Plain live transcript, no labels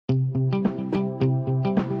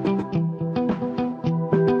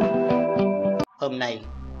Hôm nay,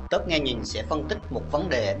 Tớp Nghe Nhìn sẽ phân tích một vấn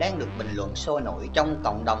đề đang được bình luận sôi nổi trong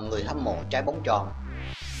cộng đồng người hâm mộ trái bóng tròn.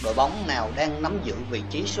 Đội bóng nào đang nắm giữ vị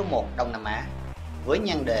trí số 1 Đông Nam Á? Với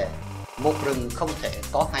nhan đề "Một rừng không thể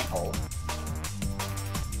có hai hổ".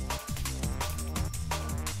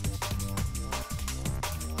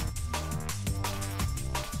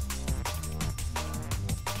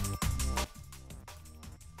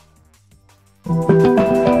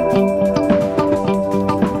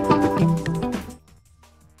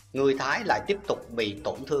 Người Thái lại tiếp tục bị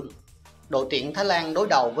tổn thương. Đội tuyển Thái Lan đối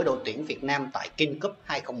đầu với đội tuyển Việt Nam tại King Cup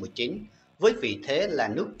 2019 với vị thế là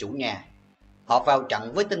nước chủ nhà. Họ vào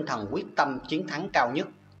trận với tinh thần quyết tâm chiến thắng cao nhất.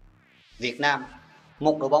 Việt Nam,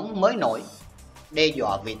 một đội bóng mới nổi, đe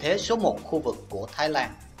dọa vị thế số 1 khu vực của Thái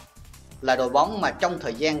Lan. Là đội bóng mà trong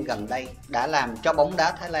thời gian gần đây đã làm cho bóng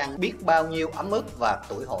đá Thái Lan biết bao nhiêu ấm ức và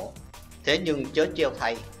tủi hổ. Thế nhưng chớ trêu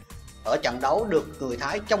thay, ở trận đấu được người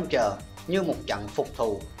Thái trông chờ như một trận phục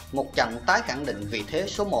thù, một trận tái khẳng định vị thế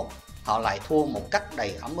số 1, họ lại thua một cách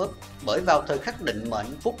đầy ấm ức. Bởi vào thời khắc định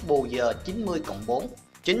mệnh phút bù giờ 90+4,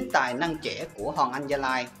 chính tài năng trẻ của Hoàng Anh Gia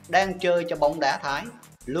Lai đang chơi cho bóng đá Thái,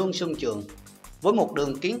 Lương Xuân Trường, với một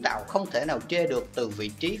đường kiến tạo không thể nào chê được từ vị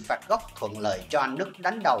trí phạt góc thuận lợi cho anh Đức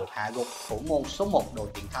đánh đầu hạ gục thủ môn số 1 đội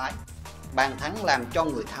tuyển Thái. Bàn thắng làm cho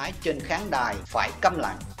người Thái trên khán đài phải câm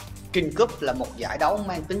lặng. King Cup là một giải đấu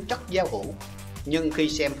mang tính chất giao hữu, nhưng khi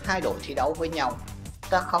xem hai đội thi đấu với nhau,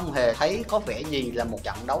 ta không hề thấy có vẻ gì là một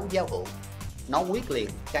trận đấu giao hữu. Nó quyết liệt,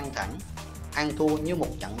 căng thẳng, ăn thua như một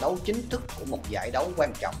trận đấu chính thức của một giải đấu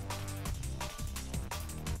quan trọng.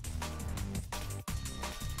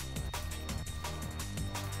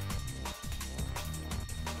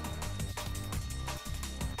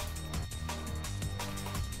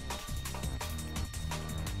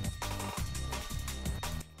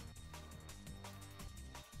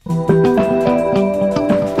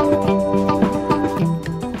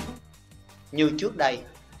 Như trước đây,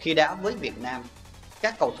 khi đá với Việt Nam,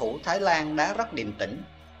 các cầu thủ Thái Lan đá rất điềm tĩnh,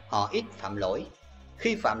 họ ít phạm lỗi.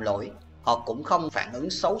 Khi phạm lỗi, họ cũng không phản ứng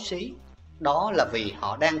xấu xí. Đó là vì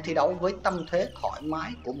họ đang thi đấu với tâm thế thoải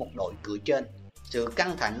mái của một đội cửa trên. Sự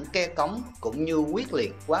căng thẳng ke cống cũng như quyết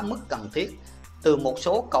liệt quá mức cần thiết từ một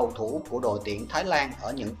số cầu thủ của đội tuyển Thái Lan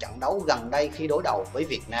ở những trận đấu gần đây khi đối đầu với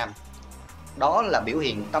Việt Nam. Đó là biểu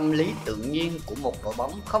hiện tâm lý tự nhiên của một đội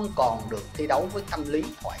bóng không còn được thi đấu với tâm lý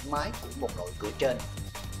thoải mái của một đội cửa trên.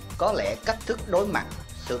 Có lẽ cách thức đối mặt,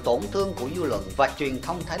 sự tổn thương của dư luận và truyền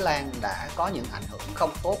thông Thái Lan đã có những ảnh hưởng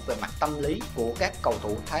không tốt về mặt tâm lý của các cầu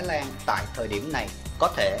thủ Thái Lan tại thời điểm này. Có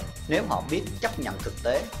thể nếu họ biết chấp nhận thực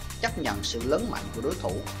tế, chấp nhận sự lớn mạnh của đối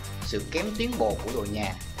thủ, sự kém tiến bộ của đội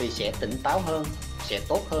nhà thì sẽ tỉnh táo hơn, sẽ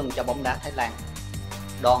tốt hơn cho bóng đá Thái Lan.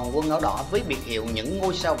 Đoàn quân áo đỏ với biệt hiệu những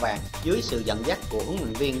ngôi sao vàng dưới sự dẫn dắt của huấn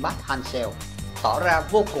luyện viên Park Hang-seo tỏ ra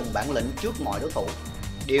vô cùng bản lĩnh trước mọi đối thủ,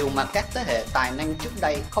 điều mà các thế hệ tài năng trước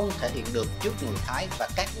đây không thể hiện được trước người Thái và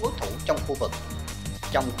các đối thủ trong khu vực.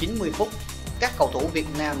 Trong 90 phút, các cầu thủ Việt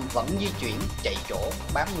Nam vẫn di chuyển, chạy chỗ,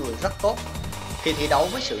 bám người rất tốt. Khi thi đấu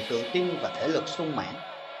với sự tự tin và thể lực sung mãn,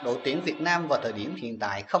 đội tuyển Việt Nam vào thời điểm hiện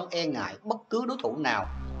tại không e ngại bất cứ đối thủ nào,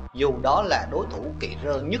 dù đó là đối thủ kỵ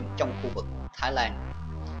rơ nhất trong khu vực Thái Lan.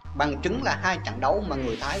 Bằng chứng là hai trận đấu mà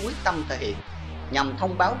người Thái quyết tâm thể hiện nhằm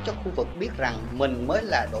thông báo cho khu vực biết rằng mình mới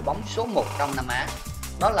là đội bóng số 1 Đông Nam Á.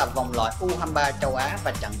 Đó là vòng loại U23 châu Á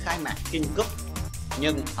và trận khai mạc King Cup.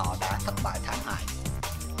 Nhưng họ đã thất bại thảm hại.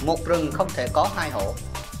 Một rừng không thể có hai hổ.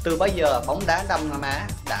 Từ bây giờ bóng đá Đông Nam Á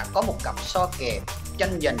đã có một cặp so kè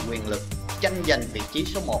tranh giành quyền lực, tranh giành vị trí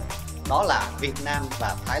số 1. Đó là Việt Nam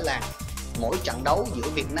và Thái Lan. Mỗi trận đấu giữa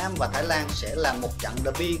Việt Nam và Thái Lan sẽ là một trận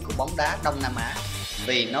derby của bóng đá Đông Nam Á,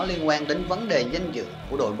 vì nó liên quan đến vấn đề danh dự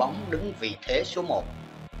của đội bóng đứng vị thế số 1.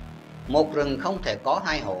 Một rừng không thể có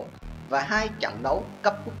hai hổ, và hai trận đấu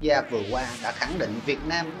cấp quốc gia vừa qua đã khẳng định Việt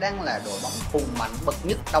Nam đang là đội bóng hùng mạnh bậc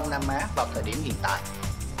nhất Đông Nam Á vào thời điểm hiện tại.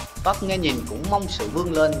 Tớp Nghe Nhìn cũng mong sự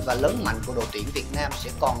vươn lên và lớn mạnh của đội tuyển Việt Nam sẽ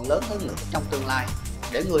còn lớn hơn nữa trong tương lai,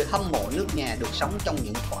 để người hâm mộ nước nhà được sống trong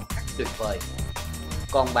những khoảnh khắc tuyệt vời.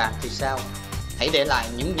 Còn bạn thì sao? Hãy để lại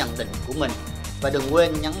những nhận định của mình và đừng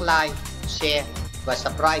quên nhấn like, share và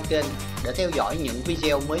subscribe kênh để theo dõi những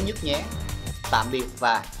video mới nhất nhé. Tạm biệt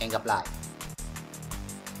và hẹn gặp lại.